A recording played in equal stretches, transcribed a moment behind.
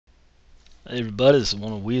Hey everybody, this is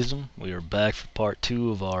One of Wisdom. We are back for part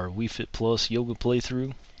 2 of our Wii Fit Plus yoga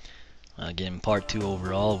playthrough. Again, part 2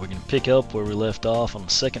 overall. We're going to pick up where we left off on the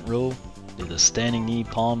second row. Do the standing knee,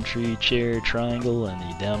 palm tree, chair, triangle, and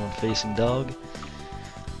the downward facing dog.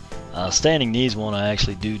 Standing knees one I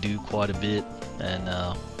actually do quite a bit, and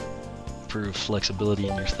improve flexibility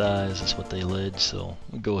in your thighs is what they allege, so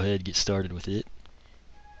we'll go ahead and get started with it.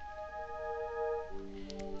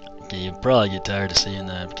 Okay, you'll probably get tired of seeing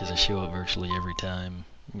that because I show it virtually every time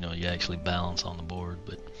you actually balance on the board,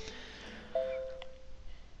 but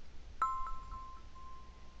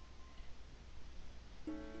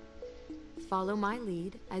follow my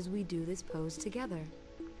lead as we do this pose together.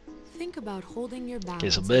 Think about holding your balance. okay,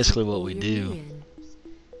 so basically what we do,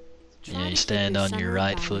 you stand on your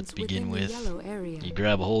right foot to begin with, you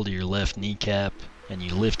grab a hold of your left kneecap and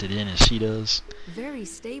you lift it in as she does. Very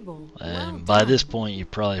stable. And by this point you've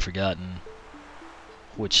probably forgotten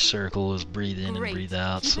which circle is breathe in and breathe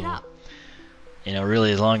out, so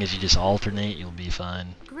really as long as you just alternate you'll be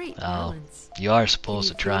fine. You are supposed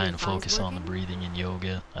to try and focus on the breathing in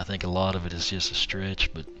yoga. I think a lot of it is just a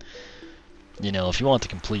stretch, but if you want the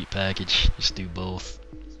complete package, just do both.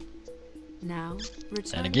 Now,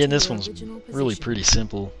 and again, this one's really pretty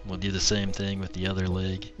simple. We'll do the same thing with the other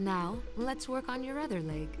leg. Now, let's work on your other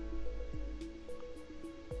leg.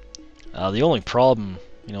 The only problem,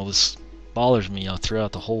 this bothers me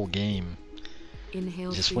throughout the whole game,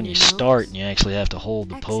 Inhale just through when you your start nose. and you actually have to hold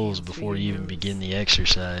the pose Exhale before through you your even nose. begin the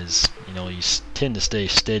exercise. You tend to stay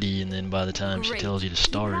steady, and then by the time she Great. tells you to Keep it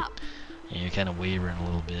start, up. you're kind of wavering a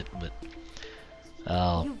little bit. But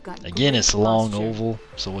You've got again, great it's a long posture. oval,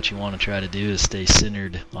 so what you want to try to do is stay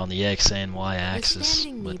centered on the X and Y The axis.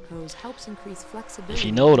 standing knee But pose helps increase flexibility. if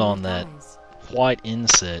you note in on your that thighs. white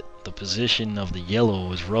inset, the position of the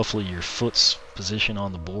yellow is roughly your foot's position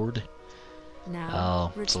on the board.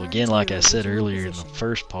 Now, So return again, to like your I said original earlier in position. the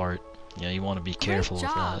first part, you want to be careful with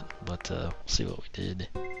job. that. But we'll see what we did.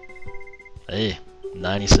 Hey,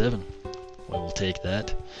 97. We will take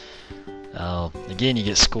that. Again, you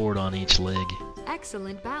get scored on each leg.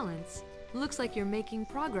 Excellent balance. Looks like you're making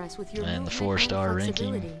progress with your And the movement 4-star and ranking.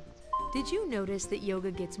 flexibility. Did you notice that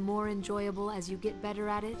yoga gets more enjoyable as you get better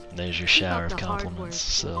at it? There's your Keep shower up of the hard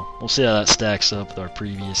compliments. work. So we'll see how that stacks up with our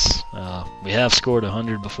previous. We have scored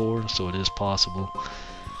 100 before, so it is possible.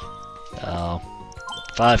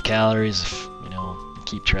 5 calories, if,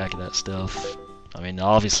 keep track of that stuff. I mean,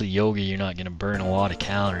 obviously yoga, you're not going to burn a lot of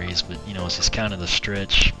calories, but it's just kind of the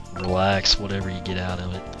stretch, relax, whatever you get out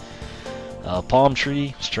of it. Palm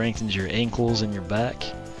tree strengthens your ankles and your back.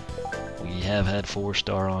 We have had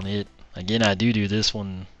 4-star on it. Again, I do this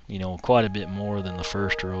one, quite a bit more than the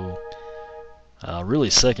first row. Really,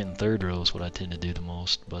 second and third row is what I tend to do the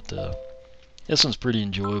most, but this one's pretty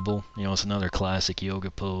enjoyable. It's another classic yoga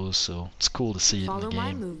pose, so it's cool to see it in Follow the my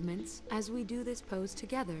game. movements as we do this pose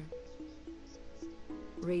together.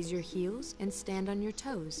 Raise your heels and stand on your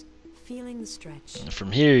toes, feeling the stretch. And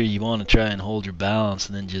from here, you want to try and hold your balance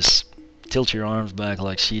and then just tilt your arms back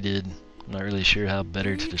like she did. I'm not really sure how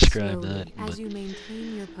better to Breathe describe slowly that, as but you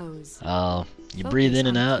maintain your pose. you breathe in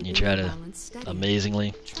and Focus on out and you keeping try your to balance steady.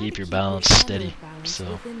 amazingly Try to keep your keep balance center steady. of balance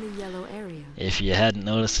So within the yellow area. if you hadn't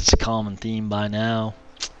noticed, it's a common theme by now.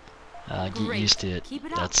 Get Great. used to it. Keep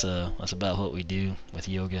it up. That's about what we do with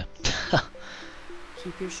yoga.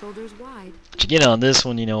 Keep your shoulders wide. But on this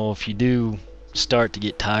one, if you do start to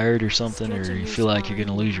get tired or something, or Stretching you your feel like you're spine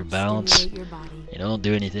going to lose your helps balance, stimulate your body. don't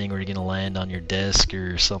do anything where you're going to land on your desk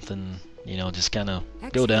or something. Just kind of go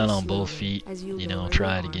Exhale down on both slowly feet. as you lower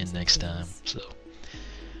Try your it again arms and next time. hands. So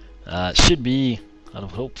it should be, I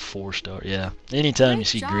would hope, 4-star. Yeah. Anytime you Great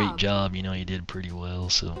see job. great job, you did pretty well.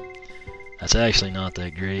 So that's actually not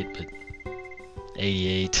that great, but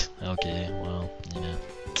 88. Okay. Well,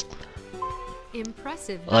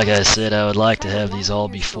 Impressive. like I balance. said, I would like to Try have these widen all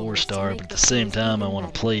your be shoulders to 4-star, make but at the the same pose time, I even want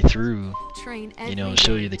to better. play through. Train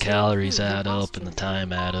Show every you the day to calories improve your add up and the posture.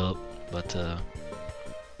 time add up. But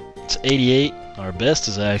it's 88. Our best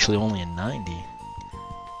is actually only a 90.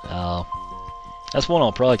 That's one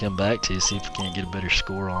I'll probably come back to, see if we can't get a better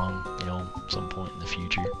score on, some point in the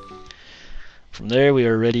future. From there, we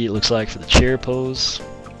are ready, it looks like, for the chair pose.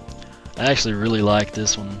 I actually really like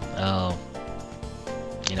this one.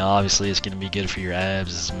 Obviously it's going to be good for your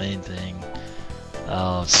abs, is the main thing.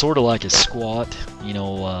 It's sort of like a squat,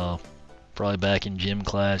 probably back in gym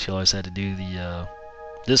class, you always had to do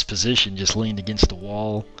this position just leaned against the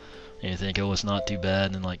wall. And you think, oh, it's not too bad,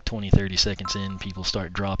 and then like 20-30 seconds in, people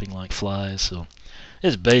start dropping like flies. So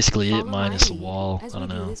it's basically it Follow my minus the lead wall. as I don't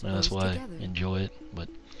we do know, this that's pose why together. I enjoy it. But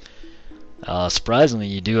Surprisingly,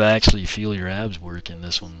 you do actually feel your abs work in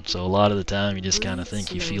this one. So a lot of the time you just kind of Breathe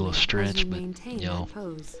think you feel a slowly as stretch, you but maintain you know, that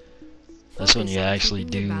pose. that's when Focus you on actually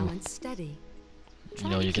keeping your do, balance steady. you Try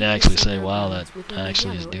know, to you keep can your actually say, center of wow, that balance within the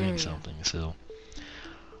actually is yellow doing area. something. So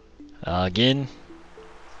again,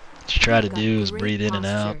 what you try to You've got do is great breathe in and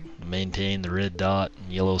out, posture. maintain the red dot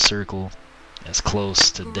and yellow circle as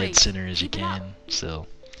close to dead Great. center as you Keep it up. can. So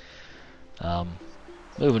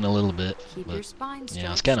moving a little bit, Keep but your spine you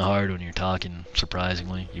know, it's stretched. kind of hard when you're talking.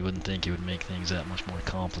 Surprisingly, you wouldn't think it would make things that much more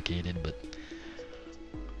complicated, but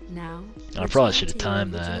Now, I probably return should have to your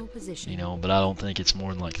timed that, original position. you know, but I don't think it's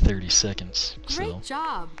more than like 30 seconds. Great So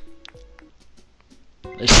job.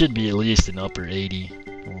 it should be at least an upper 80.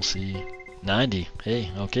 We'll see. 90.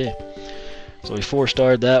 Hey, okay. So we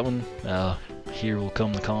 4-starred that one. Here will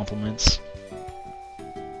come the compliments.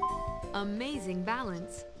 Amazing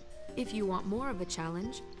balance. If you want more of a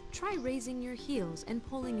challenge, try raising your heels and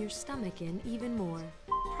pulling your stomach in even more.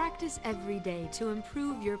 Practice every day to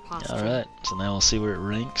improve your posture. Alright, so now we'll see where it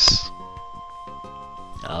ranks.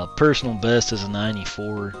 Personal best is a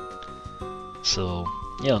 94. So,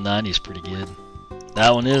 you know, 90 is pretty good.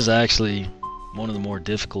 That one is actually one of the more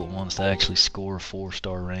difficult ones to actually score a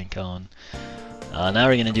 4-star rank on. Now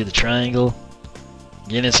we're going to do the triangle.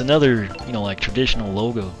 Again, it's another, you know, like traditional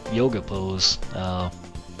yoga pose.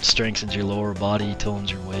 Strengthens your lower body, tones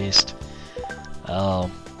your waist.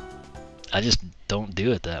 I just don't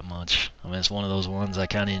do it that much. I mean, it's one of those ones I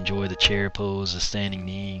kind of enjoy the chair pose, the standing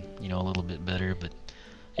knee, you know, a little bit better. But,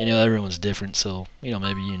 you know, everyone's different, so, you know,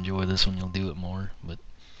 maybe you enjoy this one, you'll do it more. But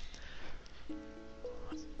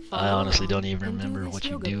I honestly don't even remember what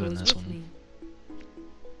you do in this one.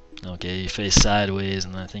 Okay, you face sideways,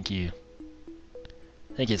 and I think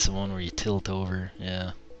it's the one where you tilt over.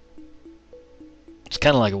 Yeah, it's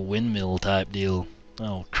kind of like a windmill type deal.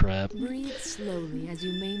 Oh crap! Breathe slowly as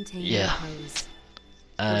you maintain Yeah, your pose.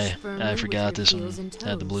 I forgot this one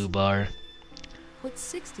had the blue bar. Put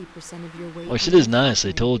 60% of your weight. Which on it is your nice. They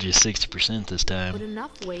front told you 60% this Put time.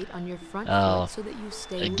 enough weight on your front foot so that you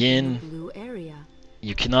stay again, within the blue area.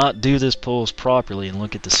 You cannot do this pose properly and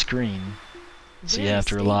look at the screen, so you have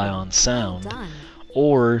to rely on sound,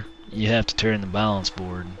 or you have to turn the balance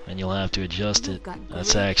board and you'll have to adjust it.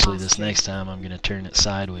 That's actually this next time I'm going to turn it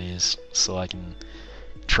sideways so I can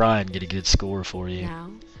try and get a good score for you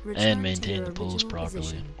and maintain the pose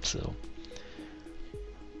properly. So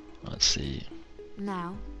let's see.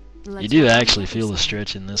 Now, you do actually feel the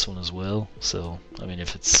stretch in this one as well. So I mean,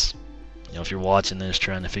 if it's, you know, if you're watching this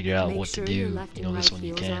trying to figure out what to do, you know, this one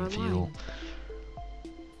you can feel.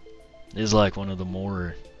 It is like one of the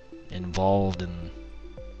more involved in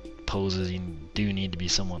poses. You do need to be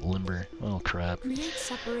somewhat limber. Oh crap.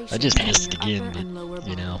 I just missed it again, but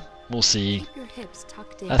you know, we'll see.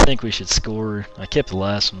 I think we should score. I kept the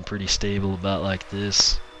last one pretty stable, about like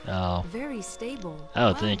this. Very stable. I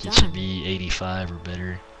would think it should be 85 or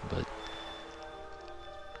better, but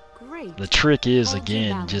the trick is,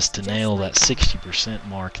 again, just to nail that 60%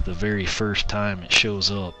 mark the very first time it shows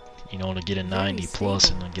up, you know, to get a 90 plus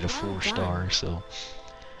and then get a 4-star. So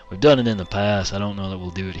we've done it in the past. I don't know that we'll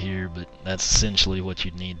do it here, but that's essentially what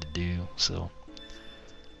you'd need to do. So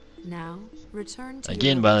now, return to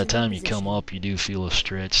again, by the time you come up, you do feel a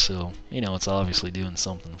stretch, so you know it's obviously doing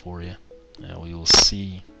something for you. Now we will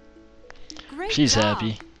see. She's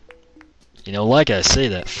happy. You know, like I say,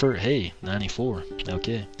 that hey, 94.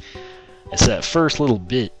 Okay. It's that first little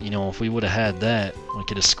bit, you know, if we would have had that, we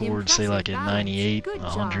could have scored, say, like a 98,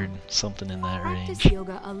 100, something in that range. Practice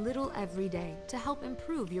yoga a little every day to help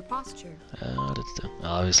improve your posture. I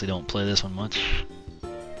obviously don't play this one much.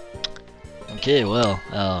 Okay, well,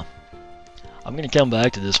 I'm going to come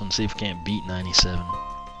back to this one, see if we can't beat 97.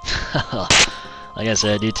 Like I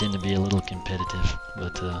said, I do tend to be a little competitive,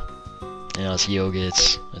 but, you know, it's yoga,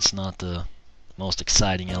 it's not the most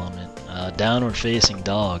exciting element. Downward facing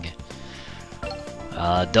dog.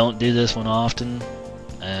 Don't do this one often,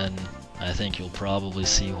 and I think you'll probably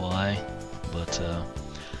see why, but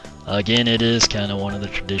again, it is kind of one of the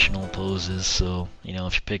traditional poses, so you know,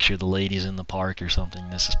 if you picture the ladies in the park or something,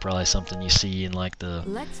 this is probably something you see in like the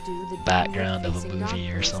background of a movie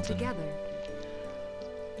or something.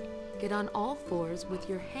 Get on all fours with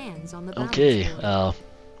your hands on the balance okay, board.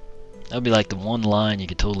 that would be like the one line you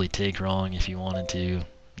could totally take wrong if you wanted to,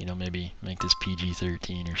 you know, maybe make this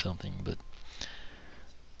PG-13 or something, but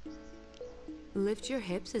lift your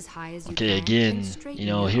hips as high as you okay, can, again, you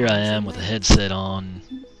know, here I am with a headset on,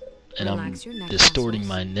 and I'm distorting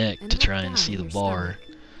my neck to try and see the bar.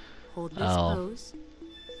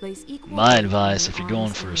 My advice, if you're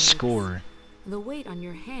going for a score, the weight on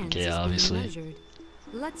your hands okay, obviously,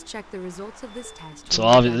 Let's check the results of this test. So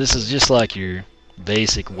obviously this is just like your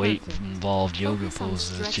basic weight Perfect. involved yoga Focus on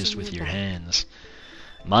poses, it's just stretching with your your back. hands.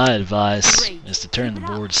 My advice Great. is to turn the Keep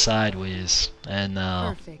it up. board sideways and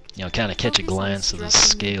Perfect. you know, kind of catch a Focus on glance of the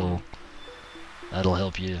stretching your scale. back. That'll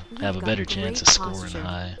help you have a You've better got chance great of scoring posture.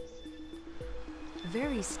 high.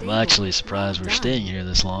 Very I'm stable. actually surprised Well we're done. staying here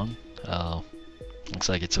this long. Looks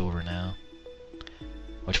like it's over now.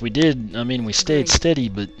 Which we did, I mean, we stayed Great. steady,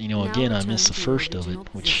 but, you know, Now again, I return missed the to your first of it, original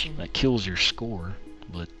which position. that kills your score.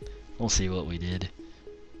 But we'll see what we did.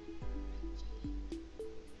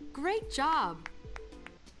 Great job.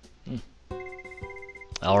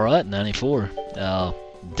 Alright, 94.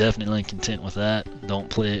 Definitely content with that. Don't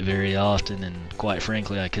play it very often, and quite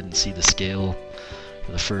frankly, I couldn't see the scale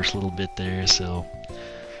for the first little bit there, so...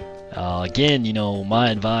 again, you know,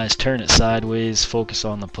 my advice, turn it sideways, focus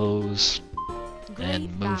on the pose, Great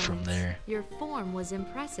and move from balance. there. Your form was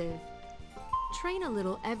impressive. Train a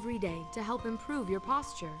little every day to help improve your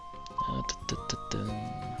posture.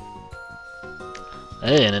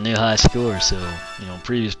 Hey, and a new high score, so, you know,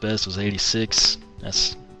 previous best was 86.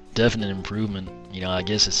 That's definite improvement. You know, I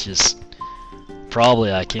guess it's just,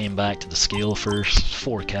 probably I came back to the scale first,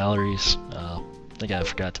 4 calories. I think I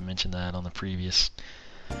forgot to mention that on the previous.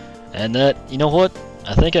 And that, you know what,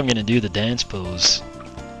 I think I'm going to do the dance pose.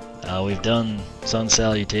 We've done sun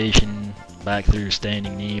salutation, back through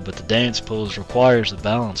standing knee, but the dance pose requires the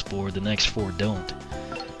balance board, the next 4 don't.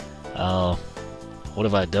 What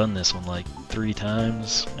have I done this one, like 3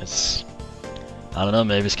 times? It's, I don't know,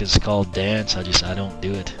 maybe it's because it's called dance, I don't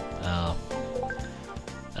do it. I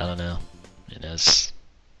don't know, maybe it's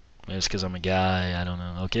because I'm a guy, I don't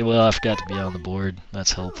know. Okay, well, I forgot to be on the board,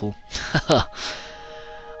 that's helpful.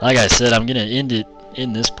 Like I said, I'm going to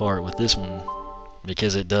end this part with this one,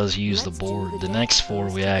 because it does use the board. The next 4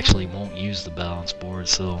 we actually won't use the balance board,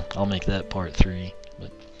 so I'll make that part 3.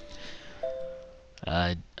 But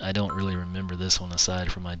I don't really remember this one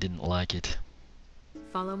aside from I didn't like it.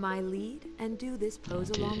 Follow my lead and do this pose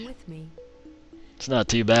Okay. along with me. It's not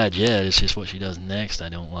too bad yet, it's just what she does next I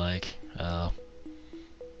don't like.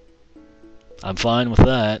 I'm fine with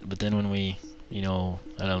that, but then when we, you know,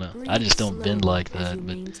 I don't know. I just don't bend like that,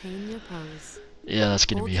 but Maintain your pose. yeah, that's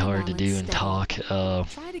going to Hold be your hard to do balance and steady. talk.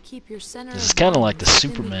 Try to keep your center This of is kind of like the balance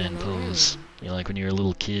within Superman the yellow pose. area. You know, like when you're a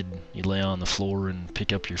little kid, you lay on the floor and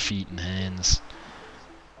pick up your feet and hands.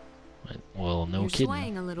 Well, no You're kidding.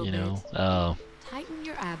 swaying a little You know, Tighten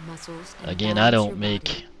your ab muscles and again, I balance don't your make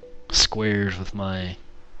body. squares with my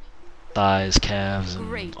thighs, calves, and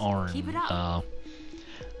Great. arm. Keep it up.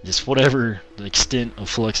 Just whatever the extent of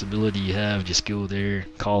flexibility you have, just go there,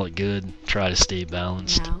 call it good, try to stay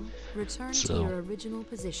balanced. Now, return So- to your original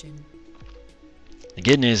position. The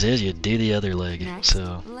good news is you do the other leg, Next,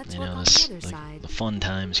 so let's you work know on this, the other side. the fun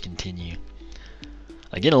times continue.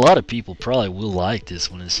 Again, a lot of people probably will like this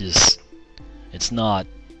one. It's just, it's not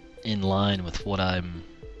in line with what I'm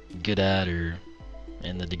good at or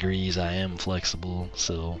in the degrees I am flexible.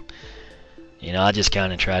 So, you know, I just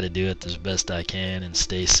kind of try to do it as best I can and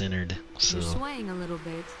stay centered. So, You're swaying a little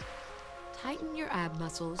bit. Tighten your ab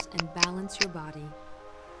muscles and balance your body.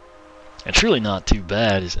 it's really not too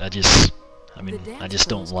bad. I mean, The I dance just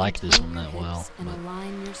don't pose like can this tone one your that well. hips and But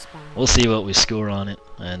align your spine. we'll see what we score on it,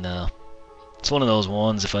 and it's one of those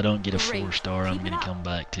ones, if I don't get a Great. 4-star, I'm Keep it going to up. come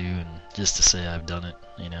back to, and just to say I've done it,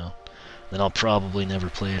 you know. Then I'll probably never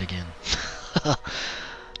play it again.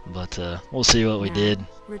 But we'll see what we Now, did.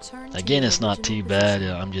 return to Again, your it's not original too bad,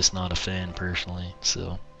 position. I'm just not a fan personally,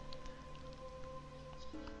 so.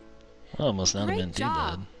 Well, it must not have Great been too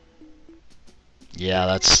job. bad. Yeah,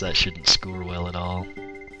 that shouldn't score well at all.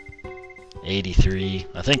 83.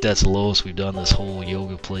 I think that's the lowest we've done this whole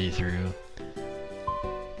yoga playthrough.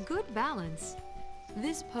 Good balance.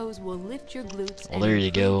 This pose will lift your glutes Well, and there you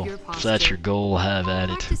improve go. your If posture. that's your goal, have at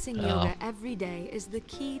it. Practicing yoga every day is the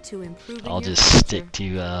key to improving I'll your just posture. stick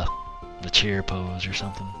to the chair pose or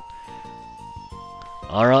something.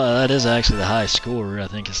 Alright, that is actually the high score. I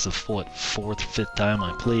think it's the 4th or 5th time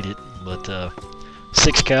I played it. But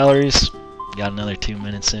 6 calories. Got another 2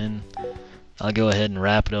 minutes in. I'll go ahead and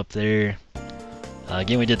wrap it up there.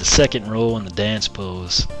 Again, we did the second row and the dance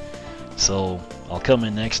pose. So I'll come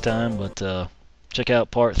in next time, but check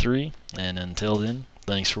out part 3. And until then,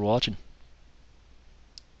 thanks for watching.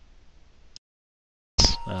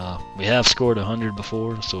 We have scored 100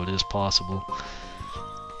 before, so it is possible.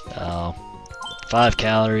 5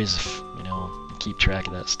 calories, you know, keep track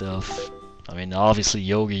of that stuff. I mean, obviously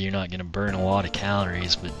yoga, you're not going to burn a lot of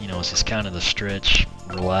calories, but you know, it's just kind of the stretch,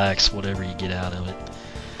 relax, whatever you get out of it.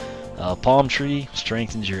 Palm tree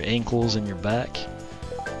strengthens your ankles and your back.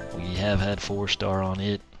 We have had 4-star on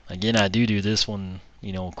it. Again, I do this one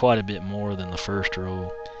you know, quite a bit more than the first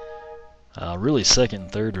row. Really second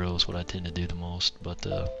and third row is what I tend to do the most, but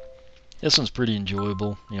this one's pretty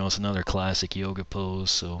enjoyable. You know, it's another classic yoga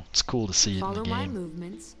pose, so it's cool to see it in the Follow game. my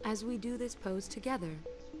movements as we do this pose together.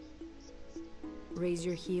 Raise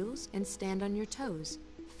your heels and stand on your toes,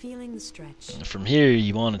 feeling the stretch. And from here,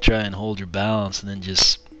 you want to try and hold your balance and then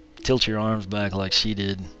just tilt your arms back like she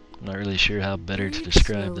did. I'm not really sure how better to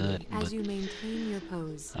describe that, but you maintain your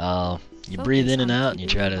pose. You breathe in and out and you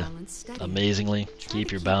try to amazingly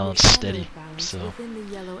keep your balance steady. So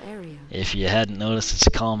if you hadn't noticed, it's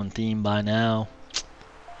a common theme by now.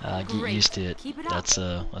 Get used to it. That's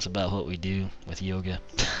about what we do with yoga.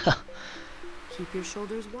 Keep your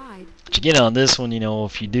shoulders wide. But again, on this one, you know,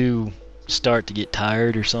 if you do start to get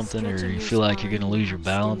tired or something, or you feel like you're going to lose your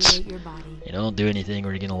balance, you know, don't do anything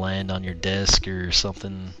where you're going to land on your desk or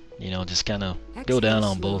something. You know, just kind of go down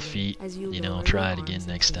on both feet, you know, try it again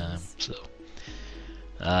next time. So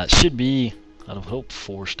it should be, I hope,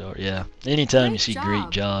 4-star. Yeah, anytime you see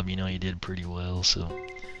great job, you know you did pretty well. So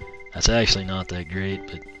that's actually not that great,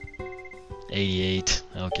 but 88.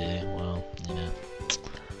 Okay, well, you know.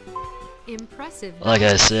 Impressive. Like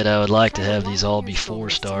I said, I would like to have these all be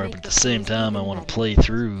 4-star, but at the same time, I want to play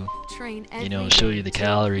through, you know, show you the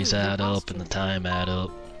calories add up and the time add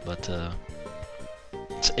up. But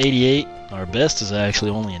it's 88. Our best is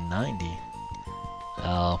actually only a 90.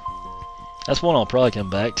 That's one I'll probably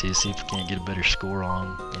come back to, see if we can't get a better score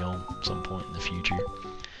on, you know, some point in the future.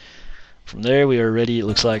 From there, we are ready, it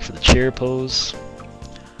looks like, for the chair pose.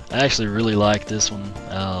 I actually really like this one.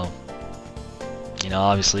 You know,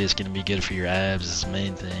 obviously it's going to be good for your abs, is the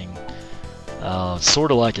main thing. It's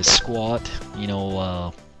sort of like a squat, you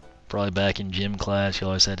know, probably back in gym class, you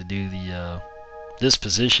always had to do the, this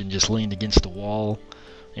position, just leaned against the wall,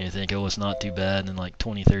 and you think, oh, it's not too bad, and then like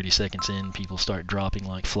 20-30 seconds in, people start dropping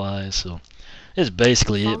like flies. So it's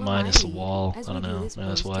basically it minus the wall. I don't know,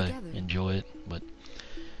 that's why I enjoy it. But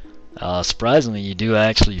surprisingly, you do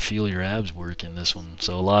actually feel your abs work in this one.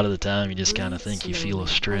 So a lot of the time, you just kind of think you feel a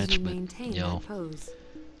stretch, but you know,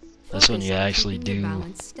 this one you actually do.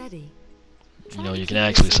 You know, you can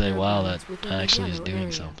actually say, wow, that actually is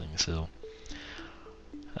doing something. So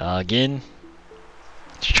again,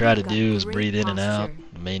 what you try to do is breathe in and out,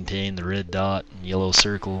 maintain the red dot and yellow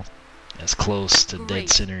circle as close to dead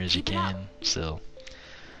center as you can. So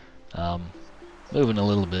moving a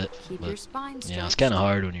little bit, but you know, it's kind of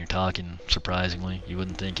hard when you're talking, surprisingly. You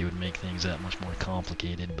wouldn't think it would make things that much more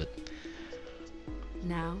complicated, but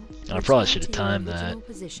now I probably should have timed that,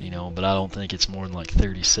 you know, but I don't think it's more than like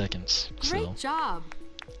 30 seconds. So great job.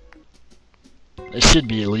 It should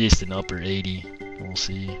be at least an upper 80. We'll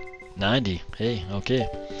see. 90. Hey, okay.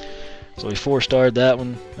 So we 4-starred that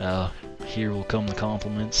one. Here will come the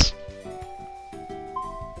compliments.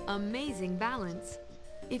 Amazing balance.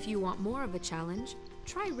 If you want more of a challenge,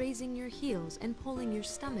 try raising your heels and pulling your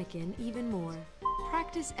stomach in even more.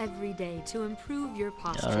 Practice every day to improve your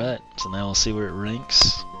posture. Alright, so now we'll see where it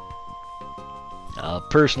ranks.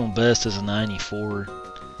 Personal best is a 94.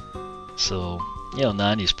 So, you know,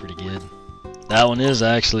 90 is pretty good. That one is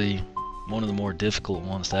actually one of the more difficult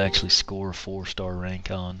ones to actually score a 4-star rank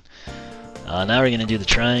on. Now we're going to do the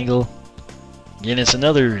triangle. Again, it's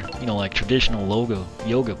another, you know, like traditional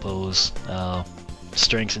yoga pose.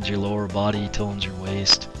 Strengthens your lower body, tones your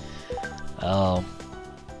waist. I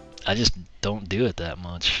just don't do it that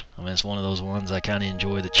much. I mean, it's one of those ones I kind of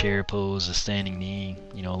enjoy the chair pose, the standing knee,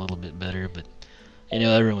 you know, a little bit better. But, you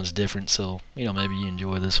know, everyone's different, so, you know, maybe you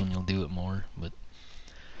enjoy this one, you'll do it more. But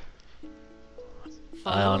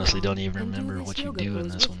I honestly don't even remember what you do in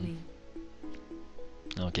this one.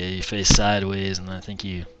 Okay, you face sideways, and I think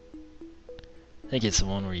it's the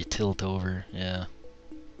one where you tilt over. Yeah.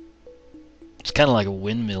 It's kind of like a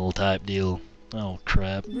windmill type deal. Oh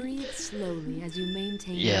crap. Breathe slowly as you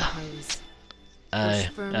maintain yeah.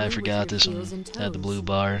 your I forgot this one had the blue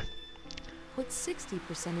bar. Put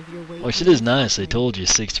 60% of your weight. Which it is nice. They told you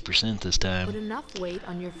 60% this time. Put enough weight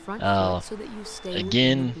on your front foot so that you stay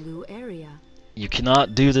again, within the blue area. You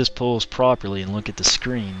cannot do this pose properly and look at the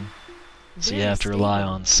screen, so you have to rely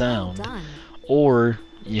on sound, or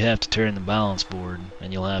you have to turn the balance board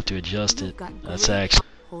and you'll have to adjust it. That's actually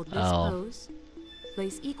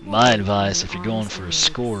my advice if you're going for a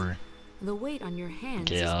score. The weight on your hands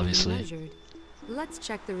okay, obviously. Let's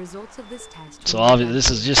check the results of this test. So obviously this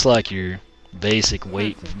is just like your basic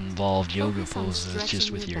weight involved yoga poses,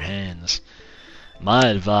 just with your hands. My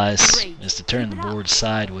advice is to turn the board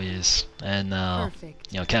sideways and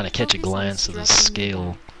you know, kind of catch a glance of the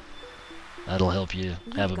scale. That'll help you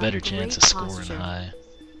have a better chance of scoring high.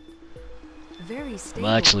 I'm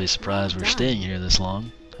actually surprised we're staying here this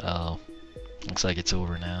long. Looks like it's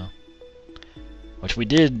over now. Which we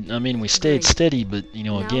did, I mean, we stayed steady, but, you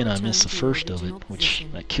know, again, I missed the first of it, which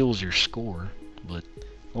that kills your score. But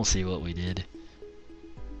we'll see what we did.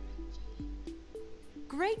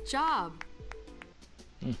 Great job.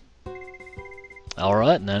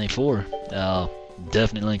 Alright, 94.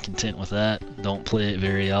 Definitely content with that. Don't play it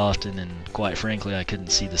very often, and quite frankly, I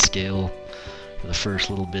couldn't see the scale for the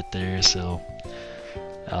first little bit there, so...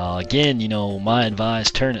 again, you know, my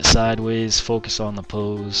advice, turn it sideways, focus on the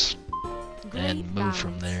pose, and move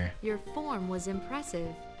from there. Your form was impressive.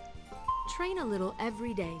 Train a little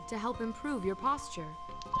every day to help improve your posture.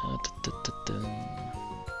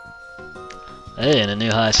 Hey, and a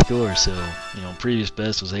new high score, so, you know, previous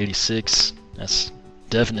best was 86. That's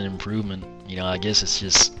definite improvement. You know, I guess it's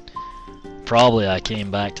just, probably I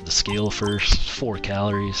came back to the scale first, 4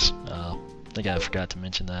 calories. I think I forgot to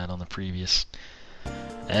mention that on the previous.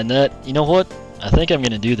 And that, you know what, I think I'm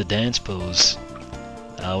going to do the dance pose.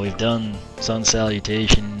 We've done sun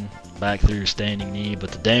salutation, back through standing knee,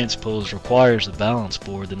 but the dance pose requires the balance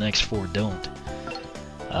board, the next 4 don't.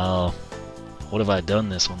 What have I done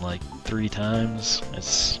this one, like 3 times?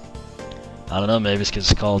 It's, I don't know, maybe it's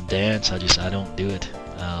because it's called dance, I don't do it.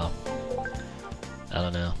 I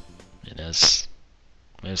don't know, you know,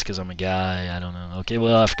 maybe it's because I'm a guy, I don't know. Okay,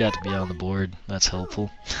 well, I forgot to be on the board, that's helpful.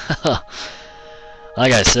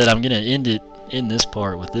 Like I said, I'm going to end it in this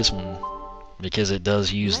part with this one, because it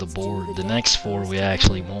does use the board. The next 4 we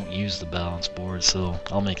actually won't use the balance board, so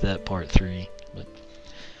I'll make that part 3. But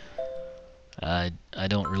I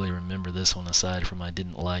don't really remember this one aside from I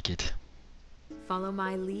didn't like it. Follow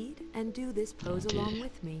my lead and do this pose along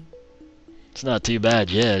with me. It's not too bad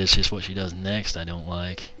yet, it's just what she does next I don't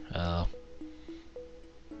like.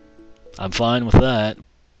 I'm fine with that.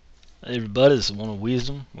 Hey everybody, this is One of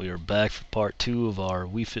Wisdom. We are back for part 2 of our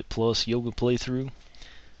Wii Fit Plus yoga playthrough.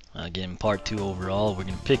 Again, part 2 overall. We're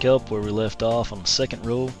going to pick up where we left off on the second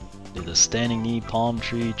row. Do the standing knee, palm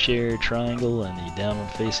tree, chair, triangle, and the downward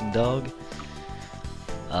facing dog.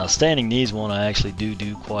 Standing knees one I actually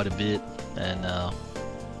do quite a bit, and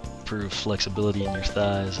improve flexibility in your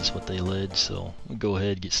thighs. That's what they allege, so we'll go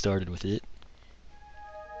ahead and get started with it.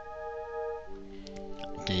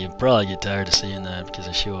 Okay, you'll probably get tired of seeing that because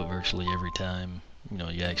I show it virtually every time, you know,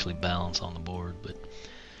 you actually balance on the board, but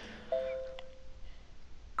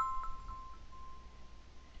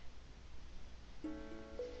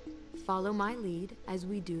follow my lead as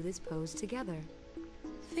we do this pose together.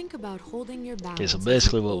 Think about holding your balance. Okay, so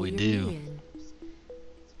basically what we do,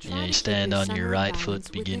 you know, you stand on your right foot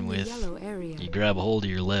to begin with, you grab a hold of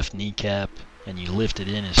your left kneecap, and you lift it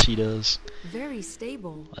in as she does. Very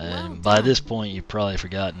stable. And by this point you've probably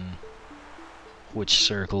forgotten which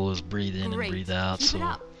circle is breathe in and breathe out,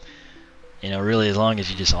 so you know, really as long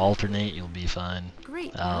as you just alternate you'll be fine.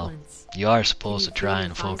 Great balance. You are supposed to try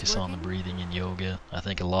and focus on the breathing in yoga. I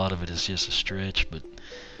think a lot of it is just a stretch, but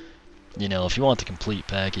you know, if you want the complete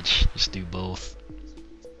package, just do both.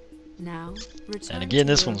 Now, and again,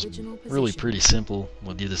 this one's really pretty simple.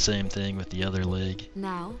 We'll do the same thing with the other leg.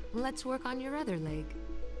 Now, let's work on your other leg.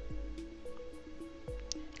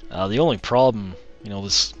 The only problem, you know,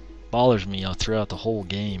 this bothers me throughout the whole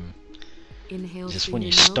game. Inhale just when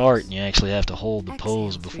you start and you actually have to hold the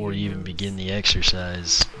pose before you even begin the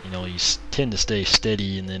exercise. You know, you tend to stay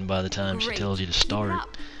steady, and then by the time she tells you to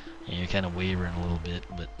start, and you're kind of wavering a little bit.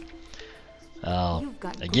 But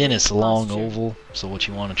again, it's a long oval, so what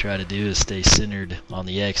you want to try to do is stay centered on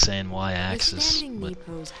the X and Y axis. But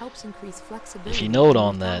if you note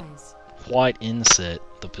on that white inset,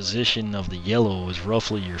 the position of the yellow is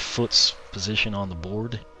roughly your foot's position on the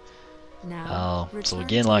board. So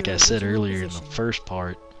again, like I said earlier in the first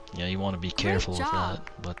part, you know, you want to be careful with that.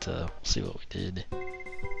 But see what we did.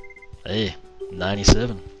 Hey,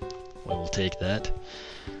 97. Well, we'll take that.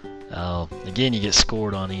 Again, you get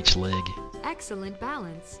scored on each leg. Excellent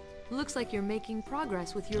balance. Looks like you're making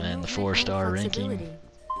progress with your and the 4-star ranking.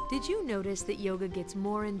 Did you notice that yoga gets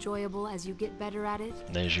more enjoyable as you get better at it?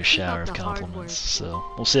 There's your shower of compliments. So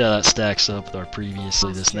we'll see how that stacks up with our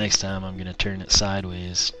previously. This next time I'm going to turn it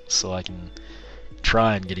sideways so I can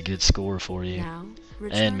try and get a good score for you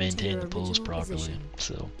and maintain the pose properly.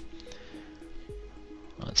 So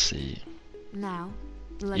let's see. Now,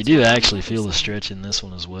 you do actually feel the stretch in this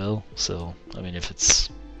one as well. So I mean, if it's,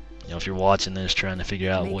 you know, if you're watching this trying to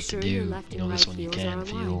figure out what to do, you know, this one you can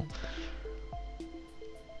feel.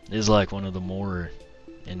 It is like one of the more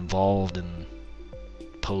involved in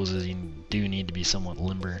poses. You do need to be somewhat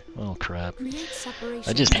limber. Oh crap,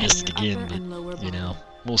 I just missed it again, but you know,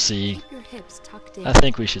 we'll see. I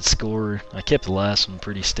think we should score. I kept the last one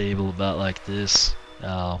pretty stable, about like this.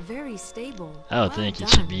 Very stable. I would Well think it done.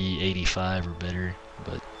 should be 85 or better,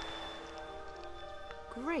 but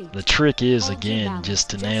Great. the trick is, Hold your again, balance just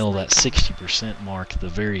to just nail like that 60% mark the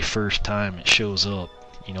very first time it shows up,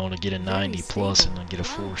 you know, to get a Very 90 plus stable. and then get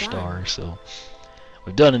a Well 4-star. done. So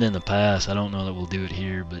we've done it in the past. I don't know that we'll do it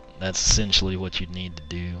here, but that's essentially what you'd need to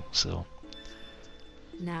do. So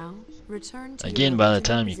Now, return to again, your by the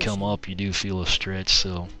original time you come position. up, you do feel a stretch.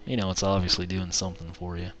 So, you know, it's obviously doing something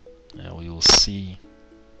for you. Now we will see.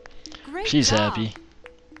 Great She's job. happy.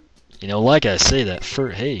 You know, like I say, that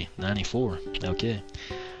first, hey, 94. Okay.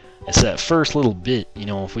 It's that first little bit, you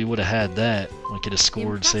know, if we would have had that, we could have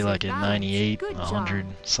scored, say, like a Impressive balance. 98, Good 100,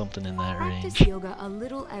 job. something in that Practice range. yoga a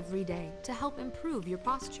little every day to help improve your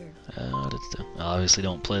posture. I obviously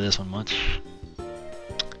don't play this one much.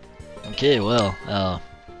 Okay, well,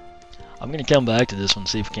 I'm going to come back to this one,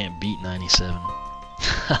 see if we can't beat 97.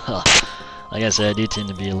 Like I said, I do tend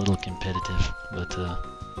to be a little competitive, but,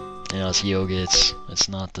 you know, it's yoga, it's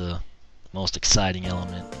not the most exciting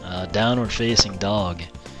element. Downward facing dog.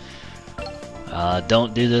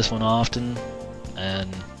 Don't do this one often, and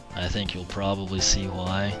I think you'll probably see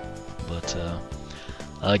why, but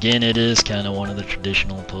again, it is kind of one of the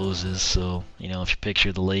traditional poses, so, you know, if you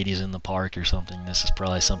picture the ladies in the park or something, this is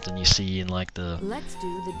probably something you see in like the Let's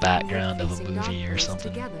do the background of a downward facing movie dog or pose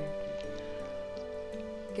something. Together.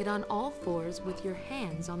 Get on all fours with your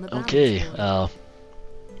hands on the balance Okay, board.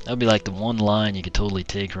 that'd be like the one line you could totally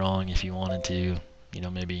take wrong if you wanted to, you know,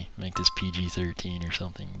 maybe make this PG-13 or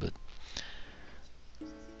something, but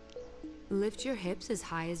Lift your hips as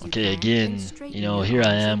high as you okay, can again, and straighten you know, your here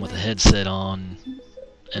I arms am and with a legs. headset on,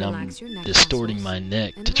 and I'm Relax your neck distorting muscles my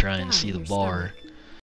neck and to look try and down see at the your bar. stomach.